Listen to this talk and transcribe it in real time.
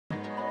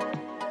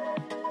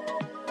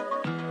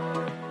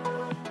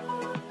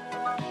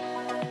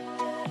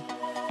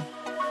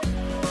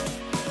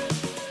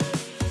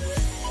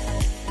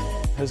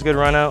It was a good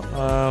run out.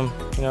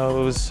 You know,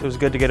 it was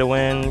good to get a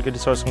win, good to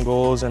score some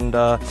goals, and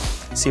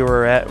see where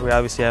we're at. We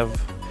obviously have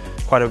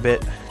quite a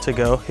bit to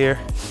go here.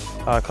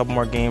 A couple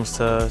more games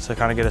to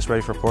kind of get us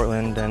ready for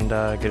Portland and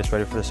get us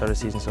ready for the start of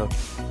the season. So,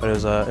 but it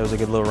was a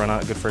good little run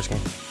out, good first game.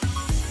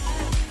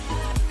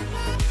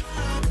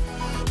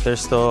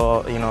 There's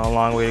still, you know, a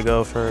long way to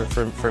go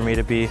for me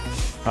to be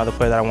the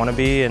player that I want to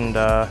be, and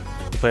the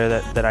player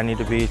that I need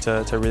to be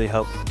to really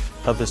help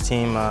this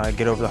team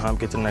get over the hump,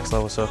 get to the next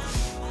level. So,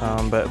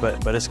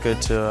 but it's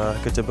good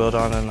to build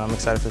on, and I'm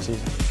excited for the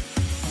season.